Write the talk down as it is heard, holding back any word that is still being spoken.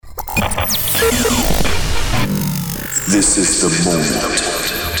This is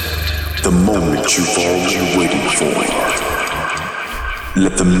the moment you've all been waiting for.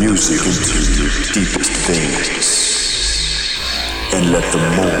 Let the music into your deepest veins, and let the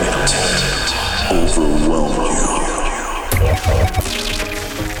moment overwhelm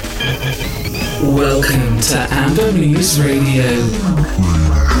you. Welcome to Amber Muse Radio.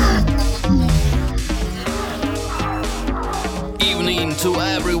 To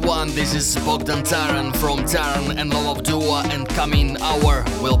everyone, this is Bogdan Taran from Taran and Love Duo, and coming hour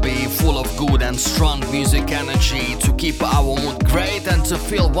will be full of good and strong music energy to keep our mood great and to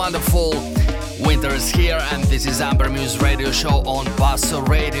feel wonderful. Winter is here, and this is Amber Muse Radio Show on Basso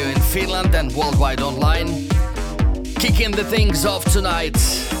Radio in Finland and worldwide online. Kicking the things off tonight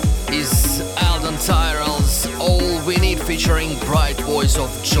is Alden Tyrell's All We Need featuring bright voice of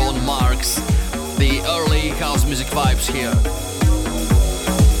John Marks. The early house music vibes here.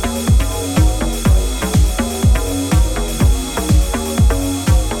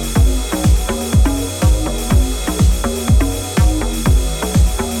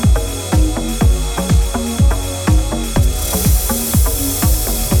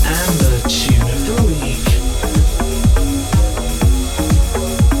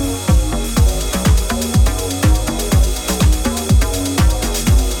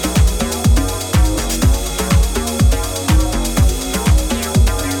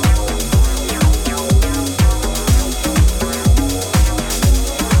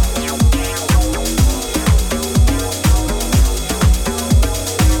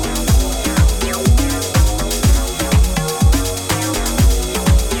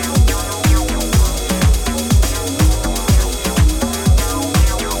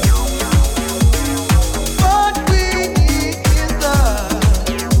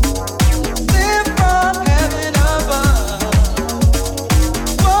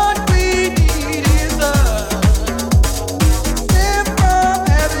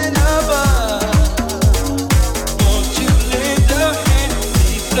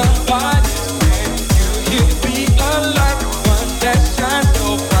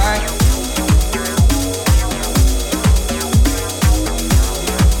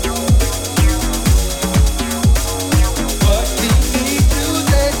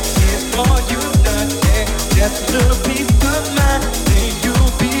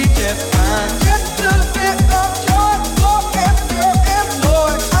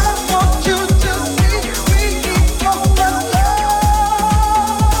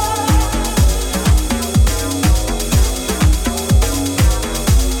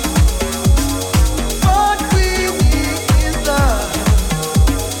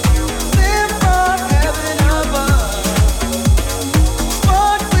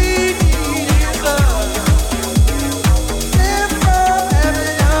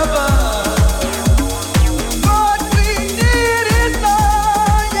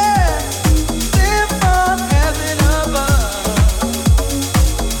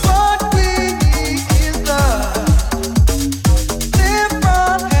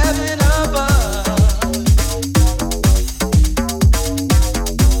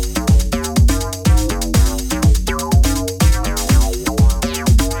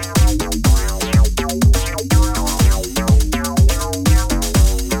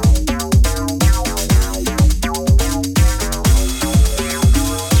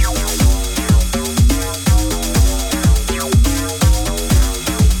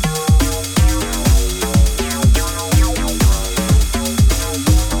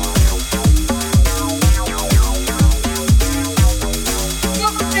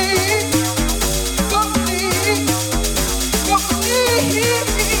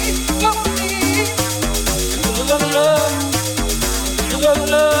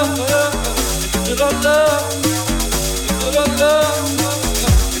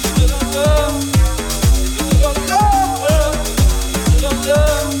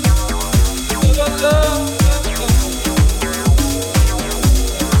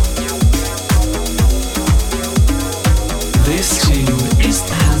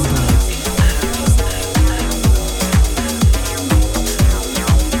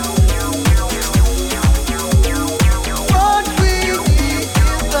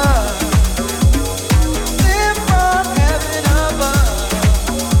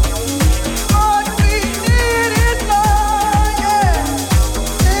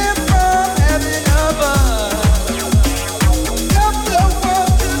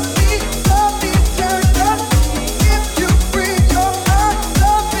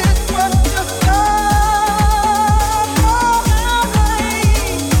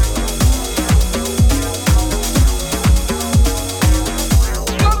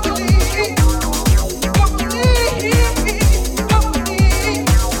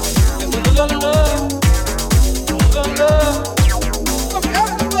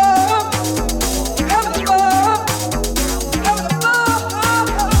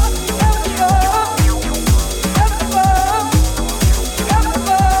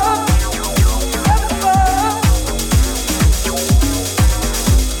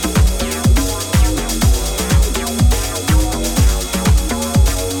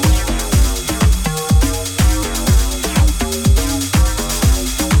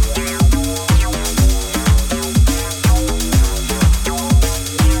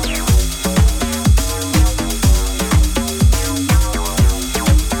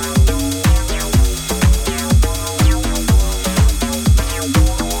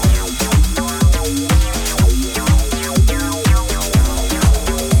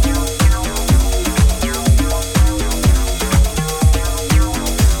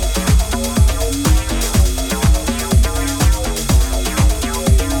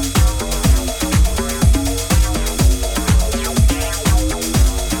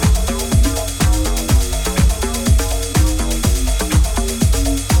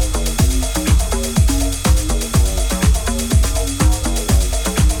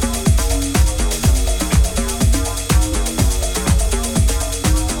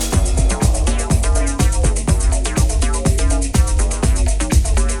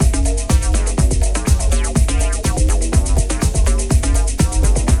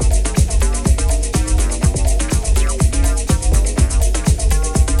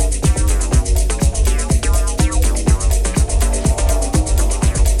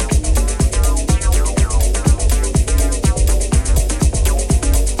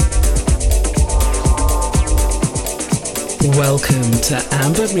 Welcome to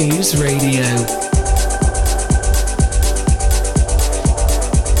Amber Muse Radio.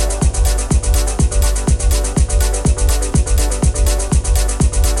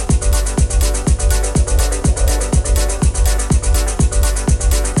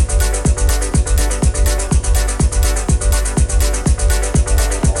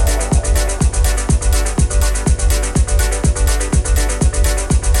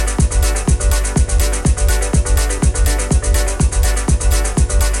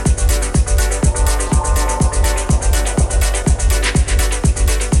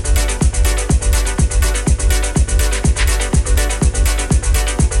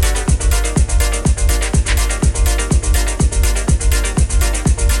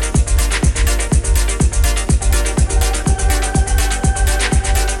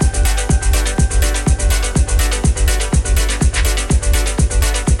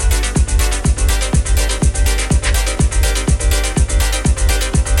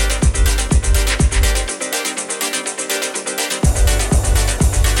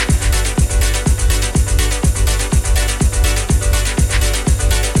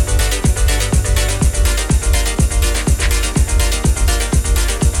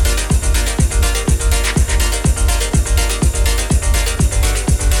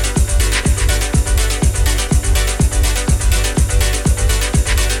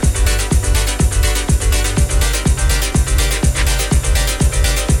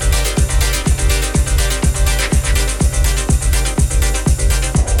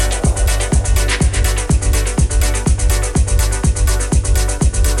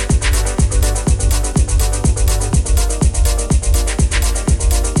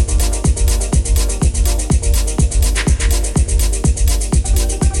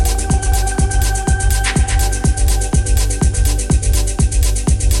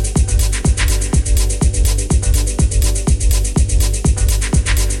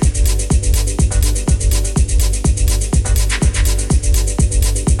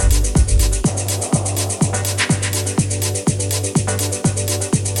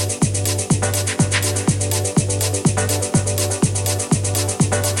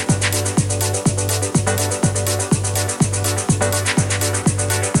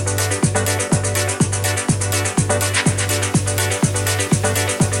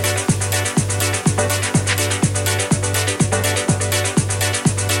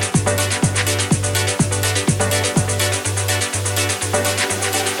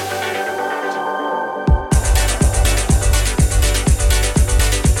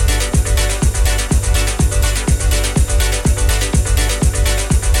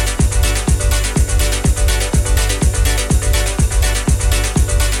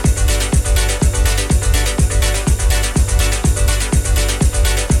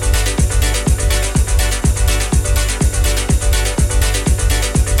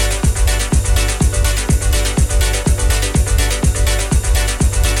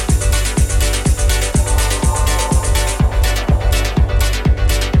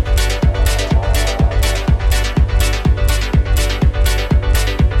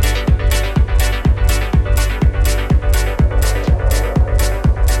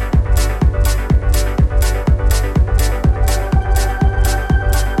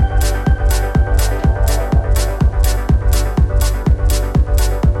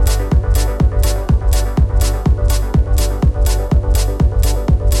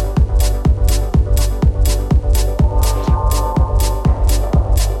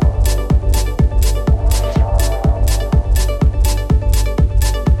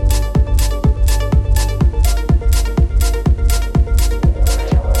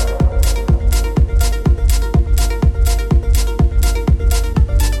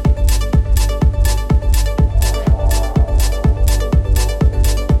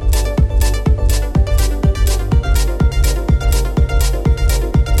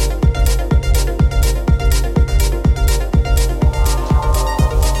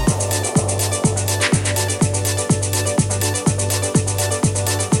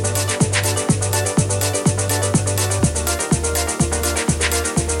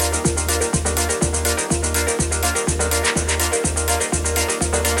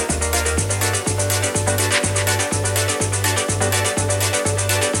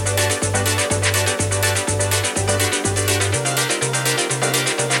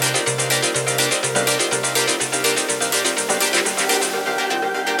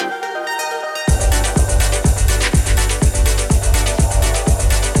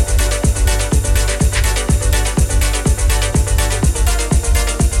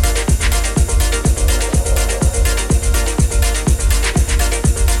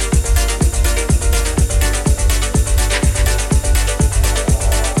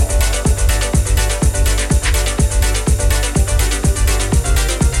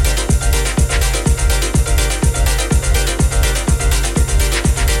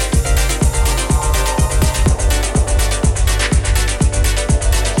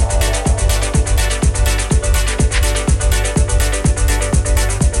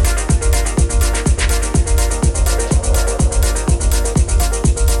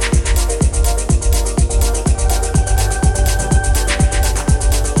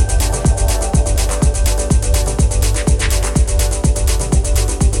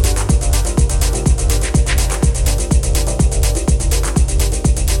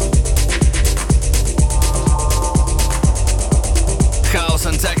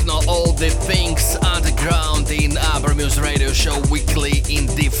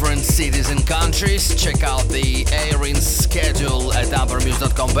 different cities and countries. Check out the airing schedule at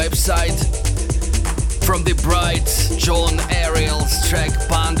ambermuse.com website. From the bright John Ariel's track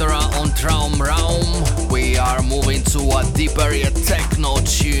Pandora on Traumraum, we are moving to a deep area techno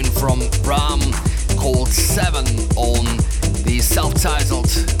tune from Ram called 7 on the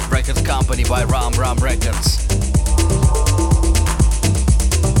self-titled record company by Ram Records.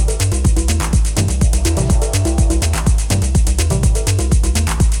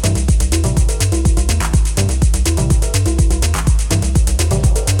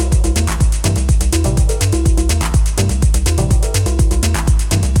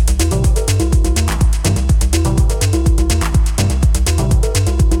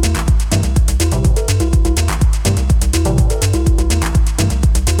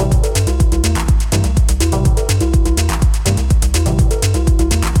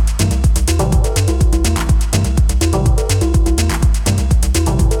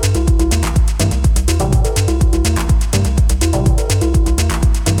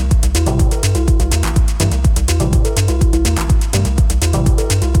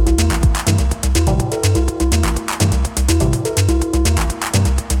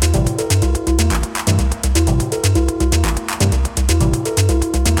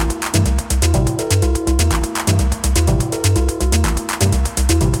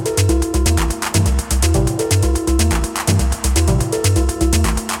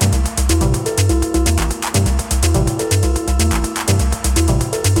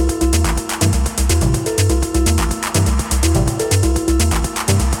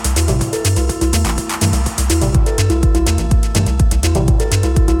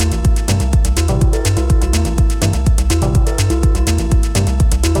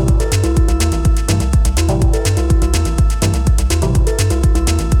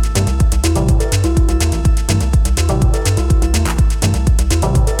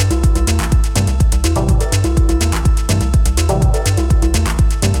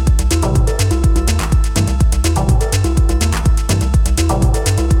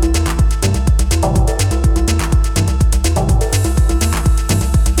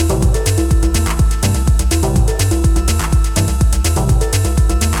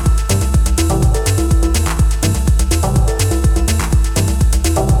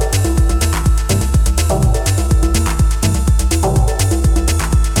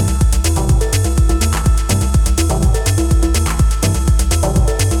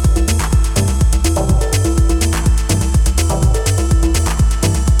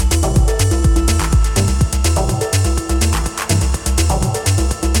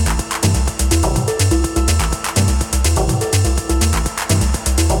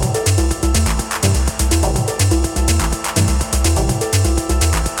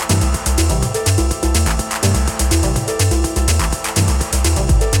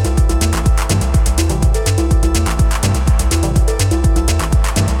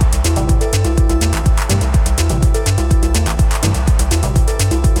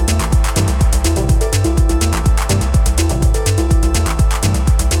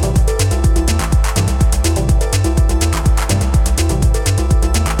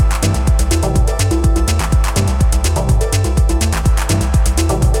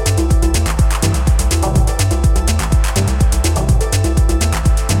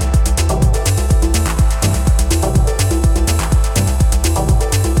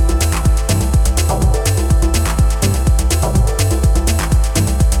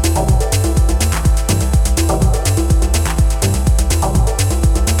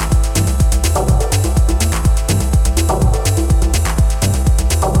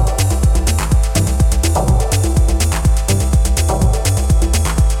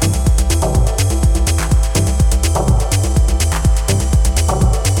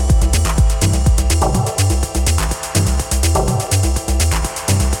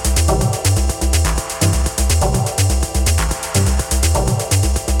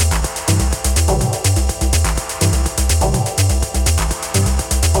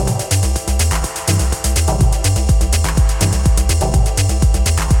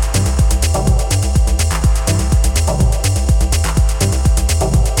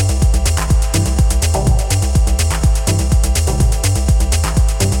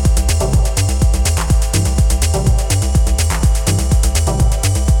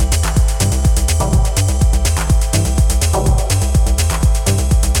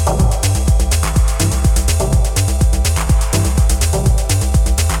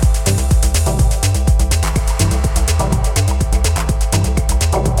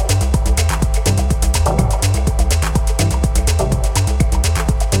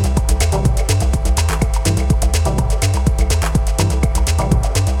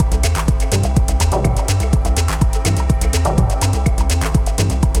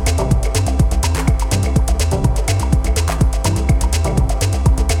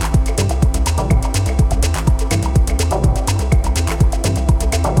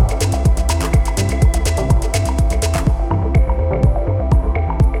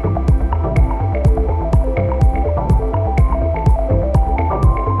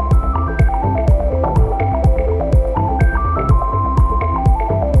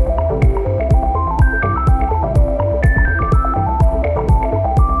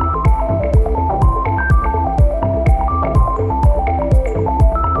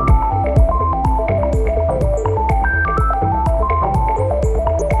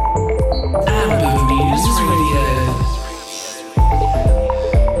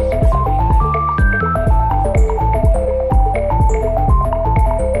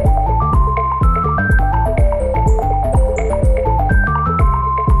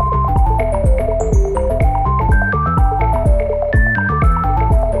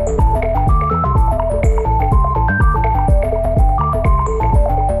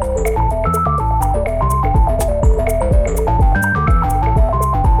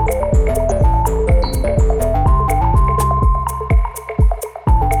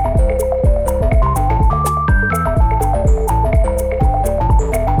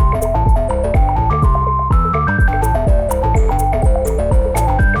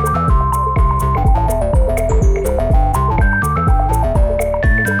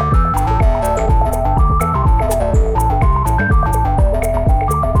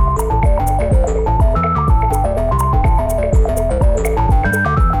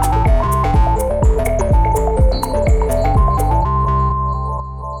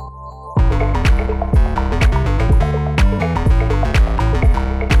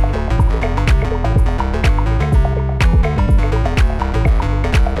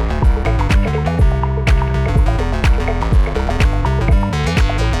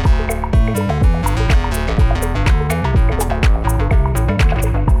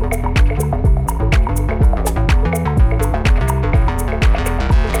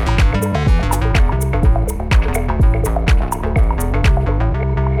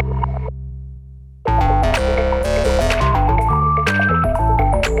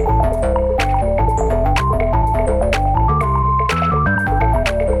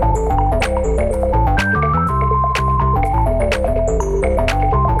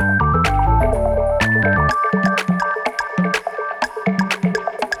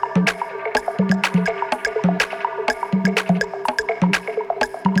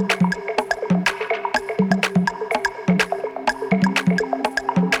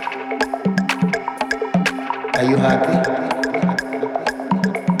 Radio.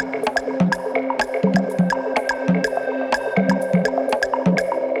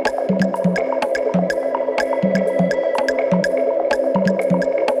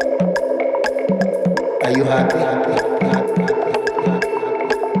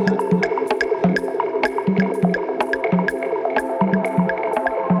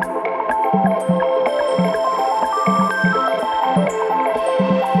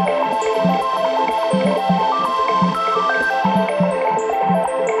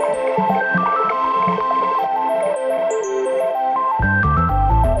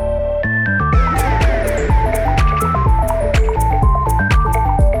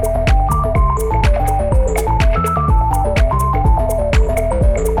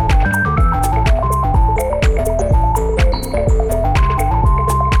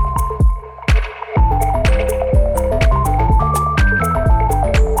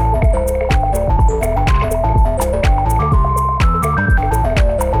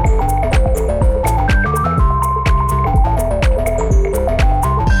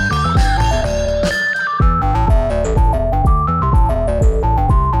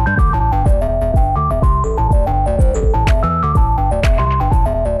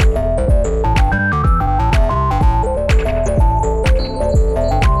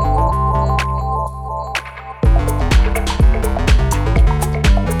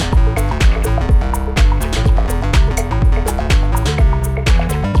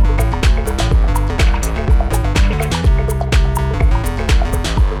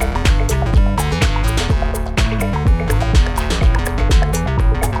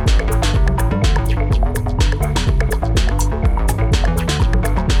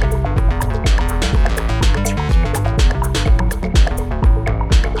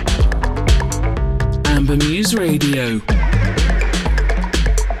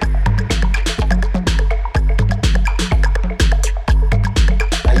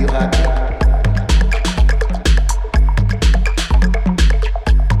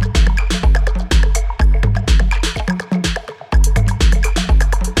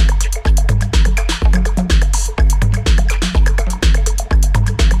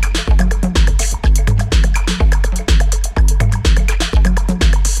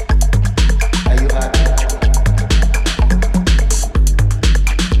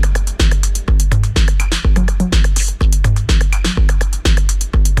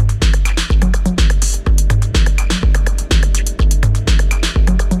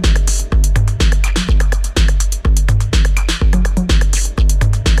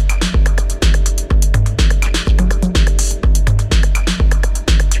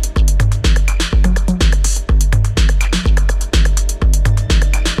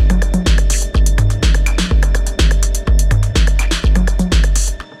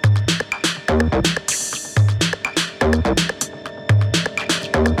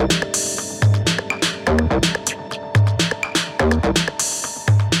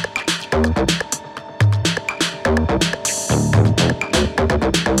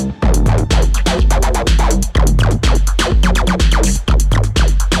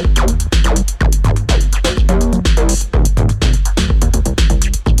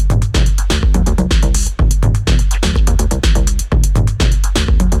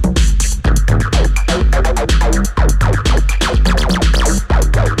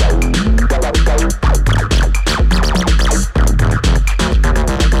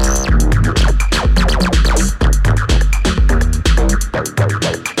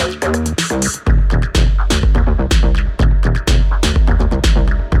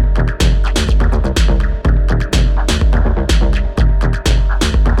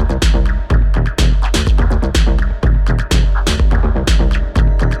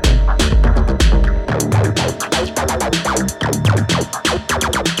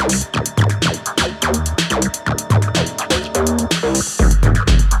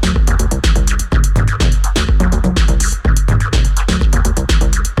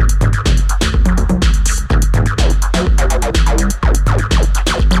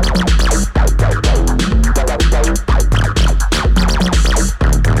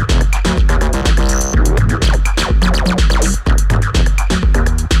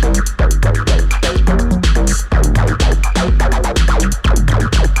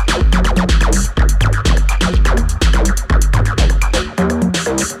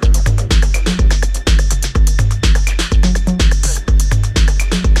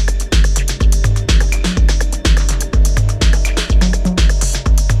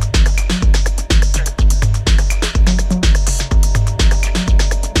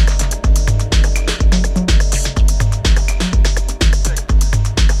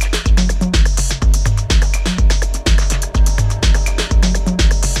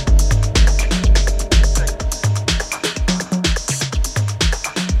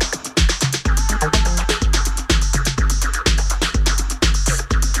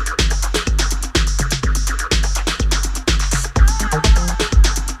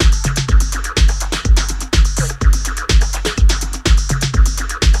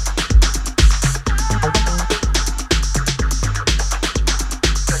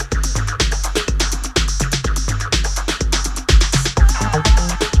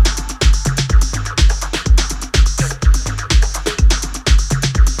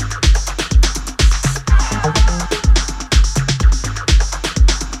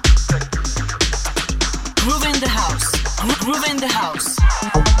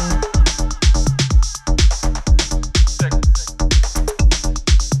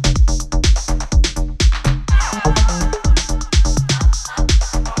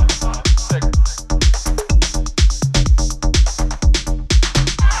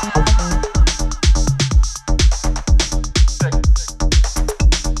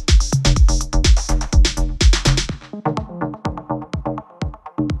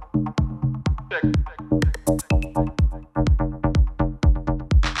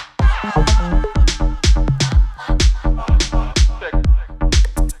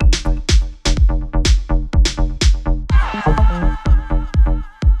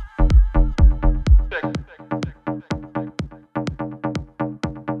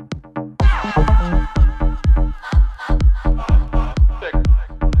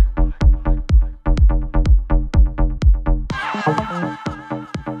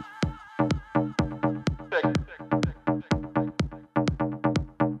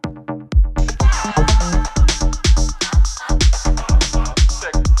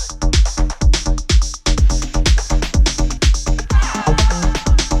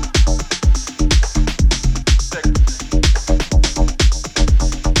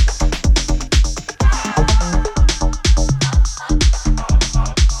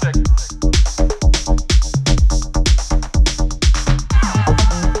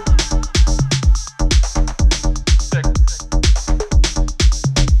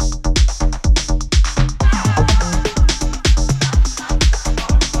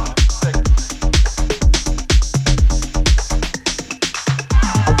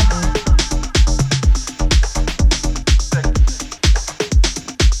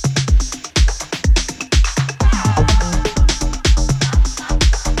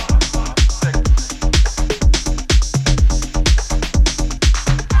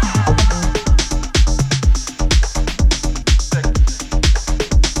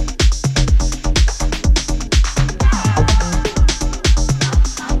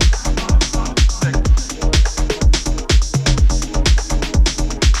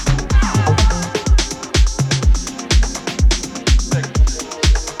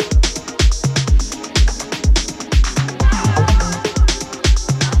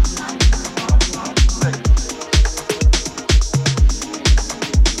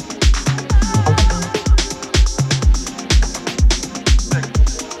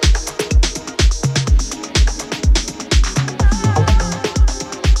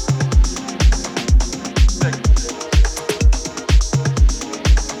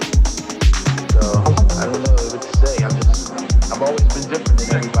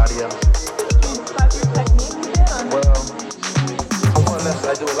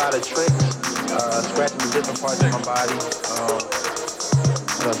 I do a lot of tricks, scratching the different parts of my body.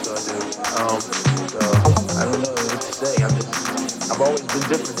 What else do I do? So I don't know what to say. I've always been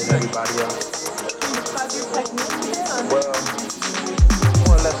different than everybody else. Well,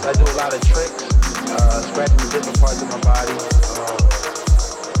 more or less, I do a lot of tricks, scratching the different parts of my body.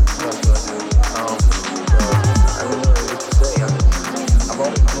 What else do I do? So I don't know what to say. I've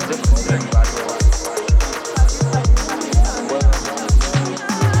always been different than everybody else.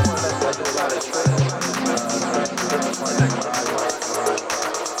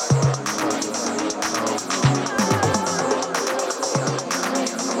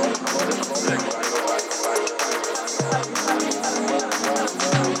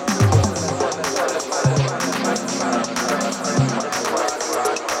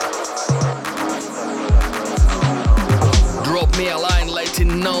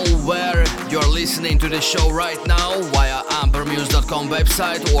 Listening to the show right now via ambermuse.com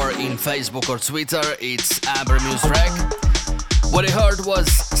website or in Facebook or Twitter, it's Ambermuse Rec. What I heard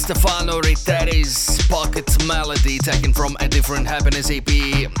was Stefano Ritteri's Pocket Melody, taken from A Different Happiness EP,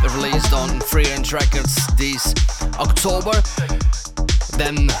 released on Freehand Records this October.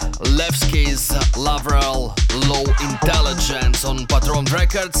 Then Levski's Lavrel Low Intelligence on Patron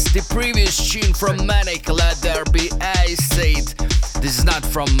Records. The previous tune from Manic, Let There Be Acid. This is not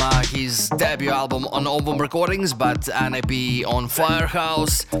from his debut album on Ovum Recordings, but an EP on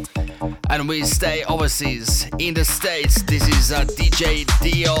Firehouse. And we stay overseas in the States. This is DJ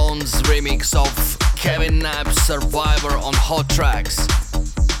Dion's remix of Kevin Knapp's Survivor on Hot Tracks.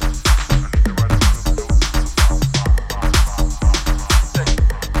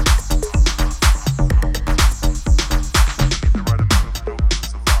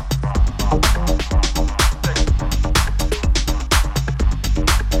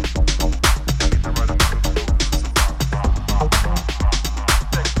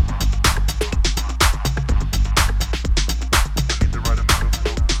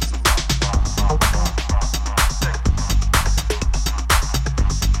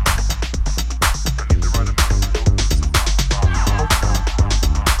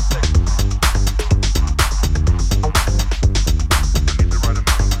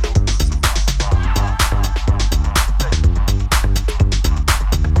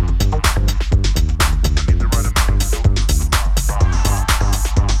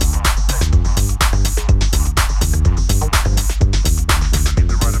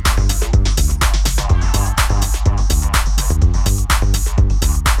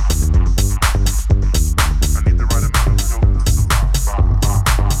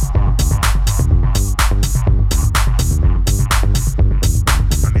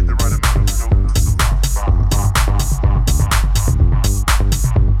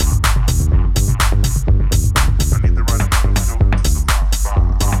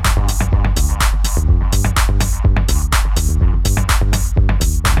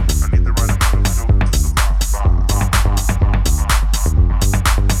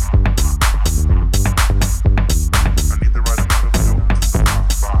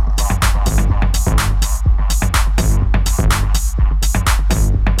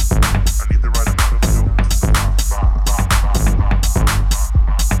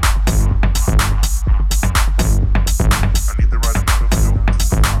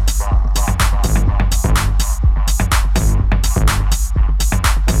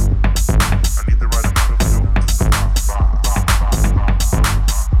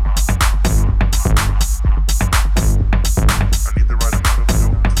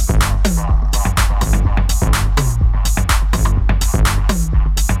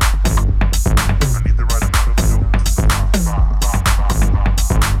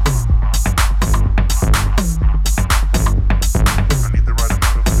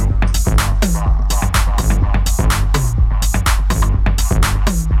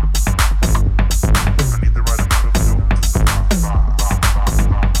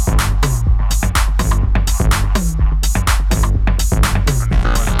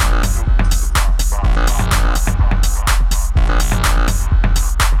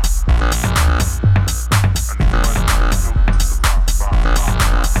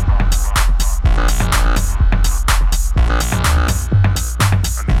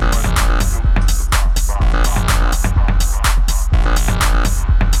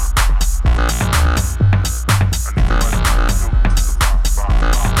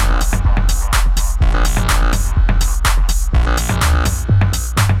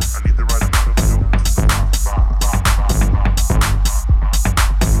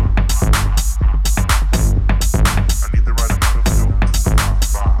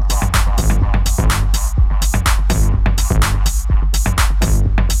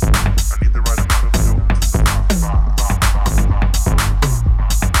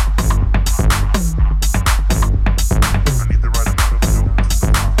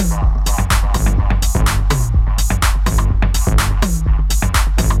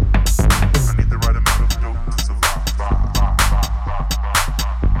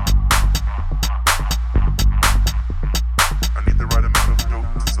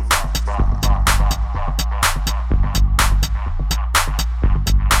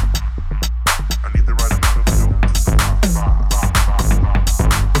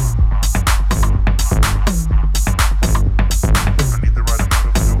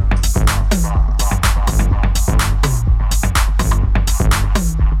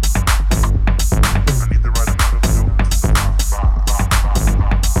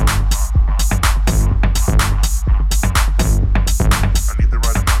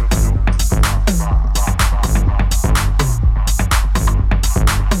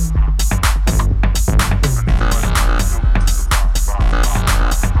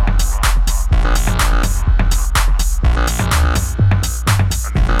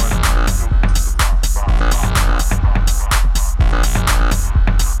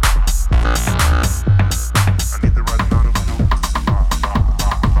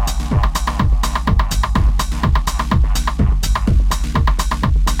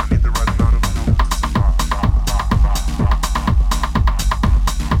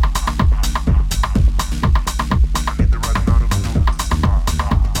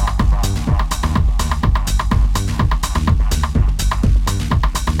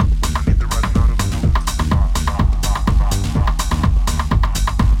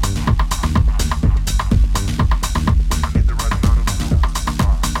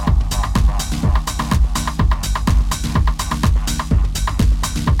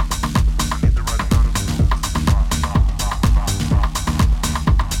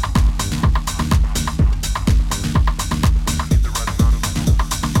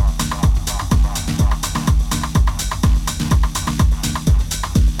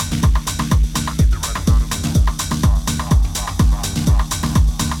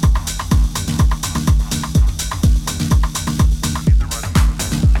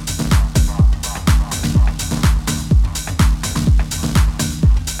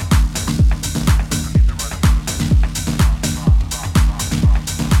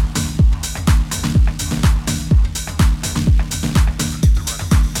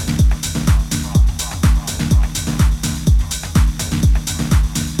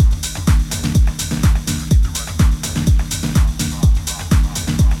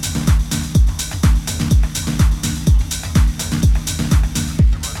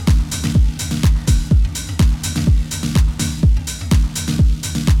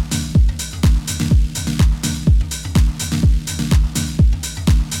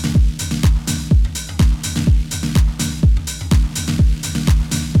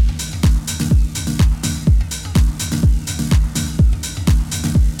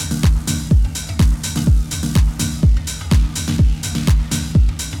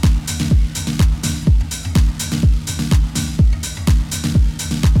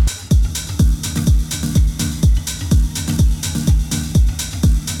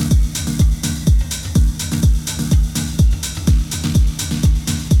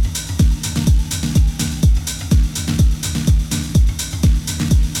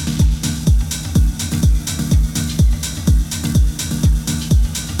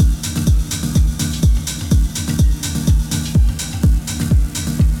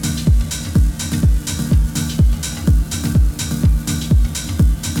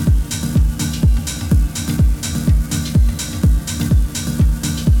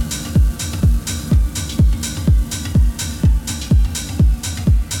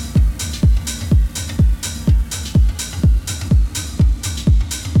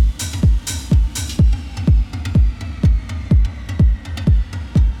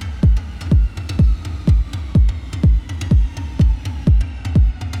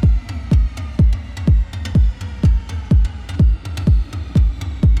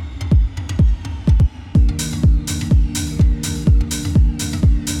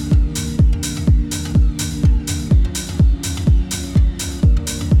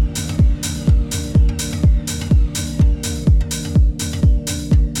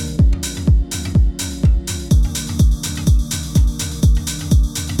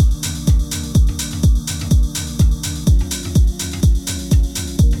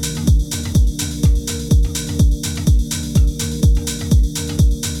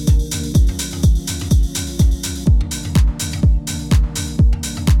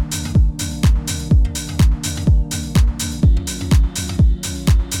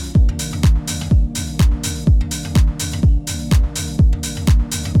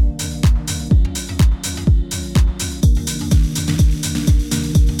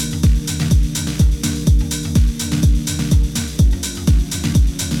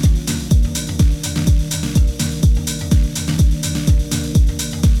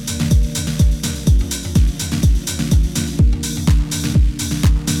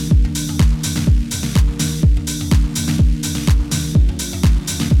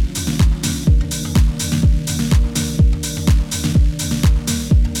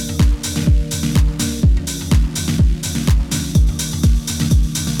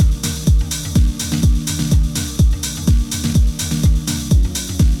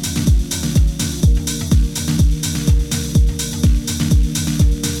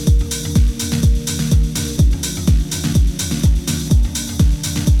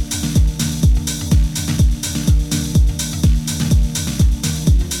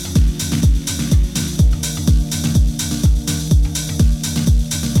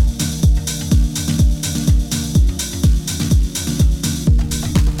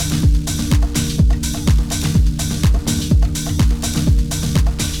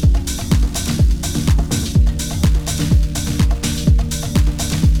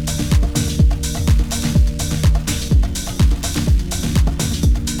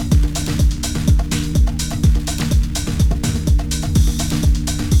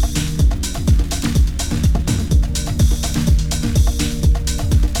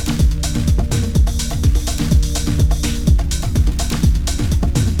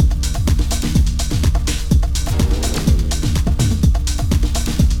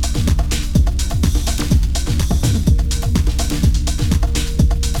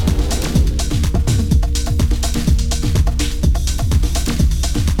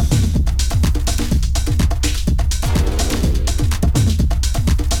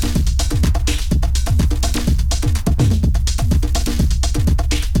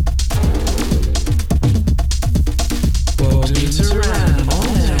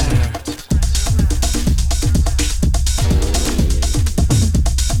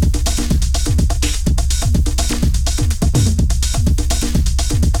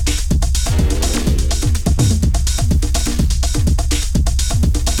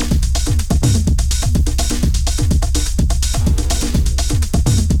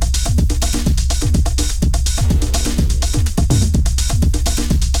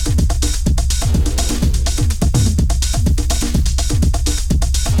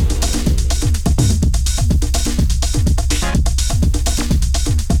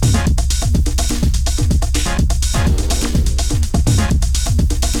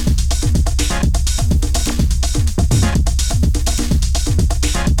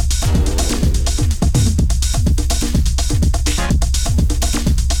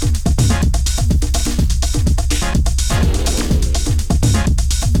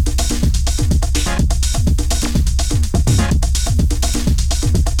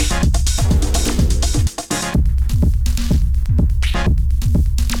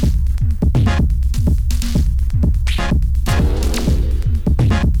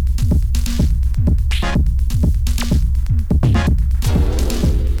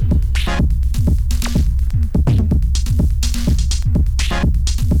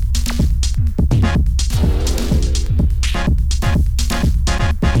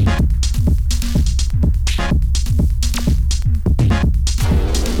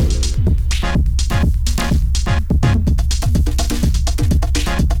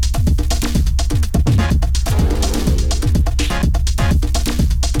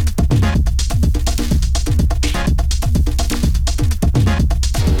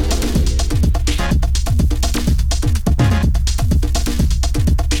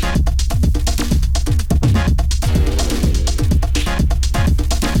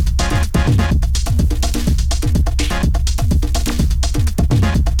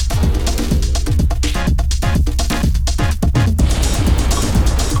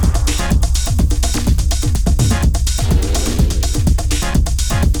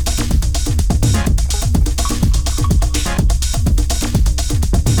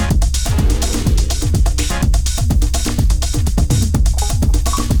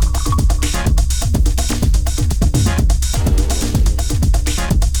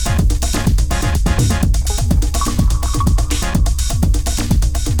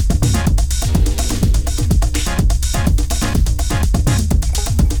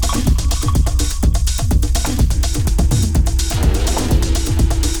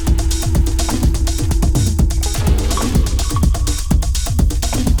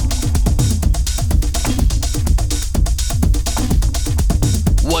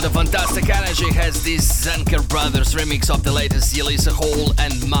 Fantastic Energy has this Zenker Brothers remix of the latest Elisa Hall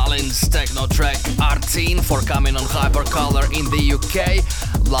and Malin's techno track Artine forthcoming on Hypercolor in the UK.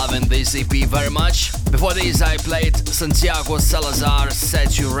 Loving this EP very much. Before this I played Santiago Salazar's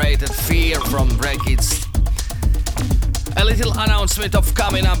Saturated Fear from Wreckage. A little announcement of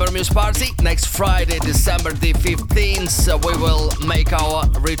coming Amber Muse party. Next Friday, December the 15th, we will make our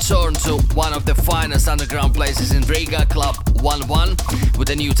return to one of the finest underground places in Riga, Club 11, with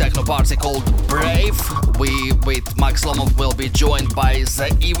a new techno party called Brave. We, with Max Lomov, will be joined by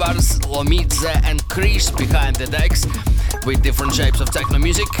the Ivars, Lomidze and Chris behind the decks with different shapes of techno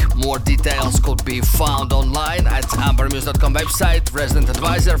music. More details could be found online at ambermuse.com website, Resident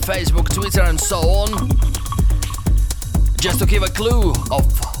Advisor, Facebook, Twitter and so on. Just to give a clue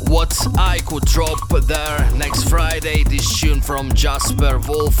of what I could drop there next Friday, this tune from Jasper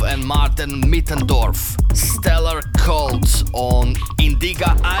Wolf and Martin Mittendorf, Stellar Cult on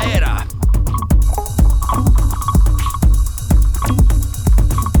Indiga Aera.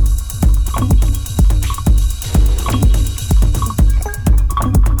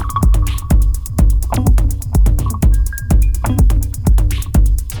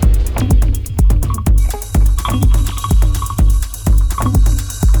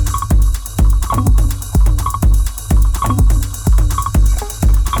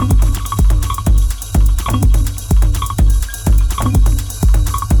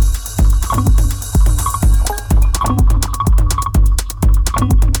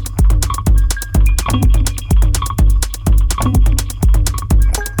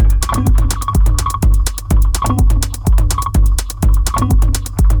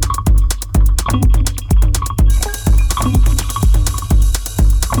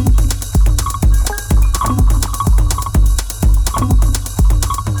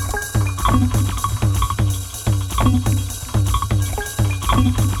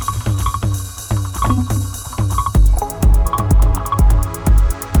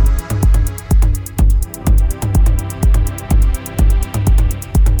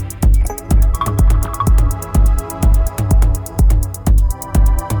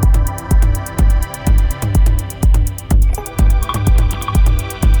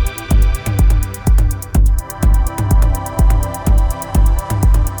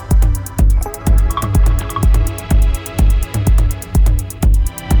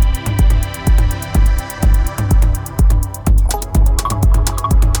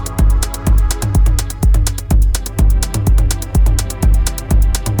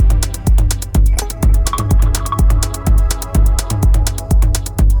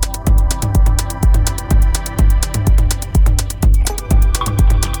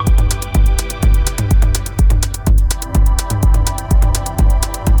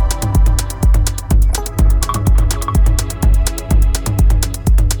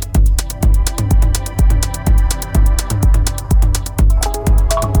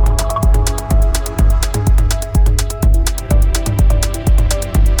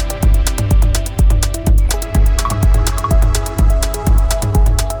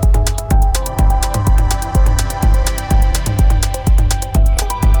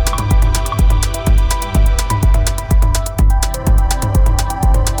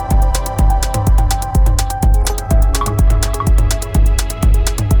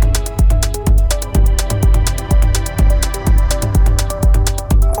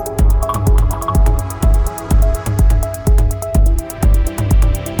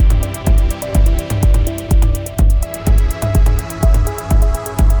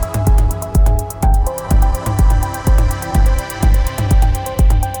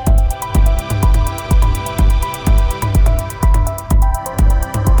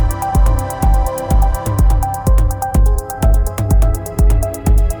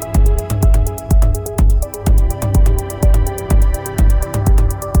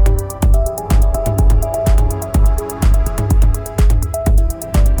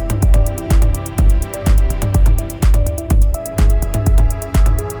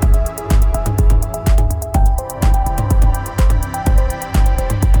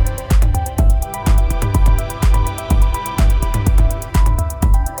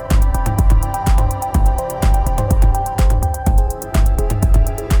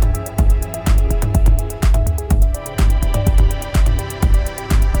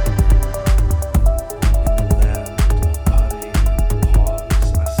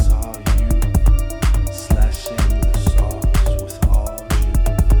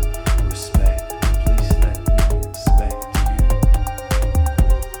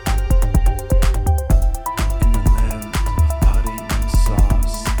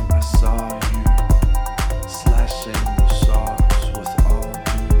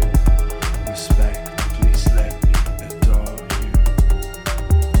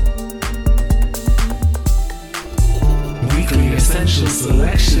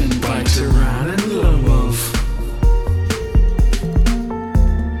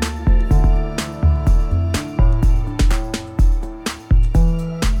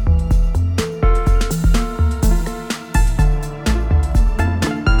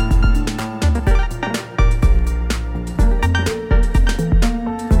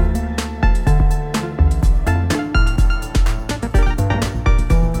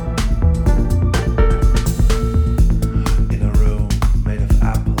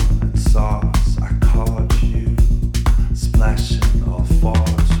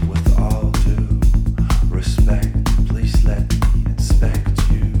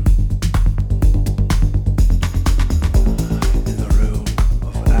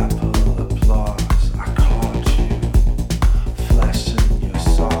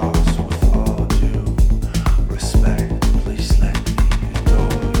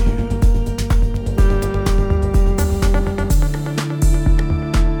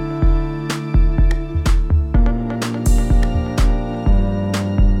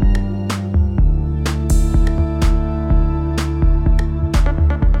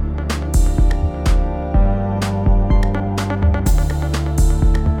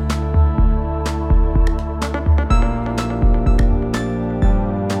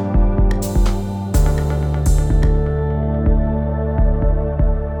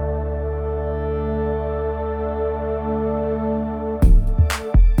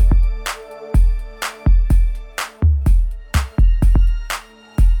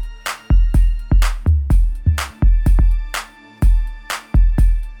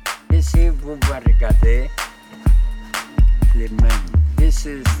 the men. This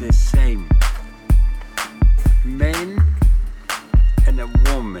is the same. Men and a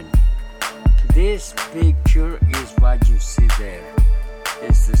woman. This picture is what you see there.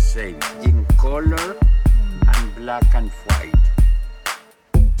 It's the same in color and black and white.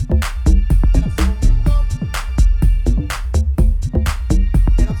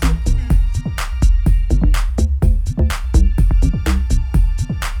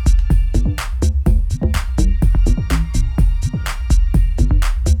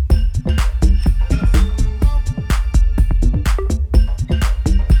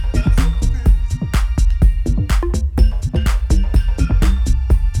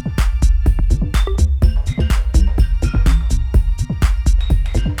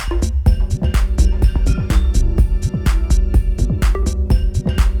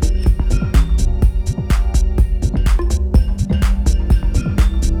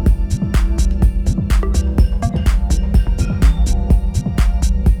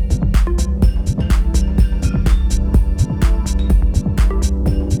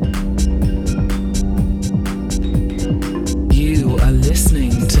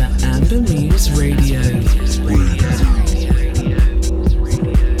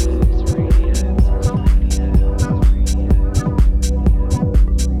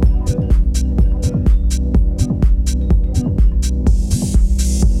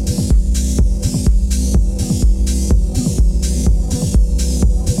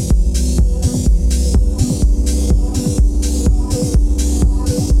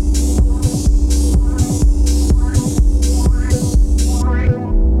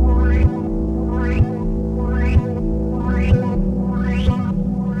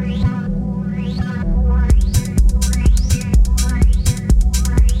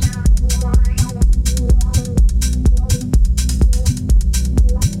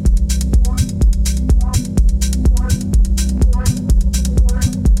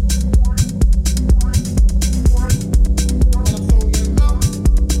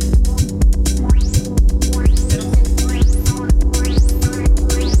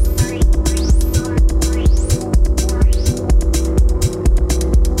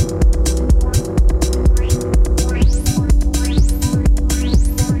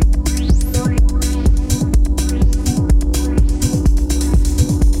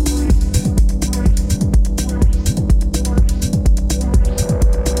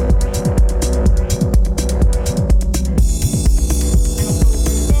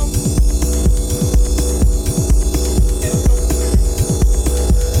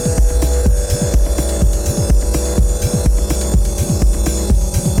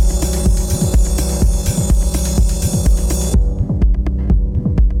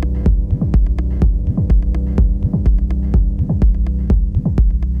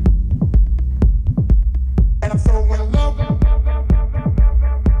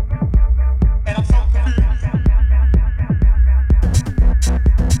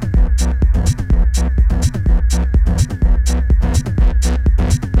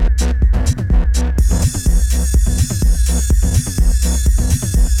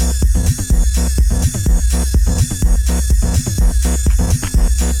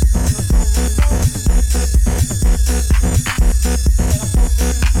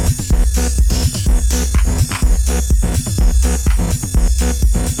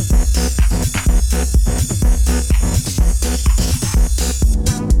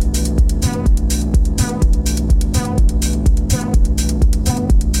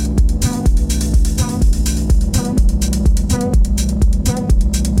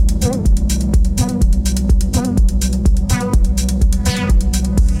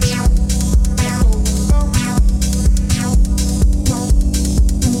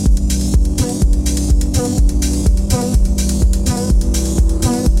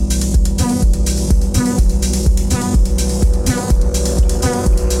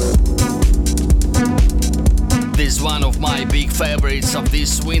 favorites of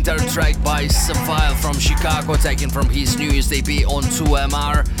this winter, track by Sapphire from Chicago, taken from his newest EP on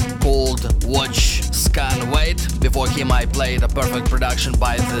 2MR called Watch, Scan, Wait. Before him I played a perfect production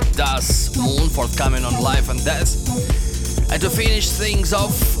by The Das Moon, forthcoming on Life and Death. And to finish things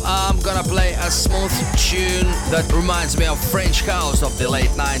off, I'm gonna play a smooth tune that reminds me of French house of the late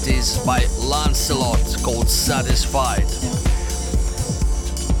 90s by Lancelot called Satisfied.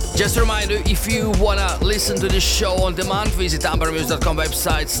 Just a reminder, if you wanna listen to this show on demand, visit ambermuse.com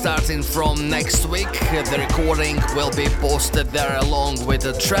website starting from next week. The recording will be posted there along with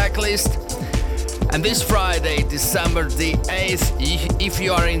the track list. And this Friday, December the 8th, if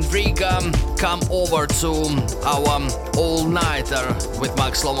you are in Riga, come over to our all-nighter with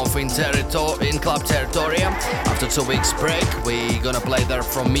Max Lomov in Club Territoria. After 2 weeks break, we're gonna play there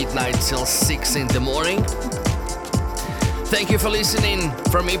from midnight till 6 in the morning. Thank you for listening.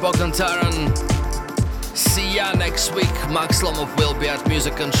 From me, Bogdan Taran. See ya next week. Max Lomov will be at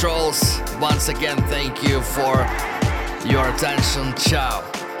Music Controls. Once again, thank you for your attention.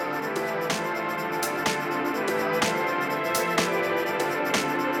 Ciao.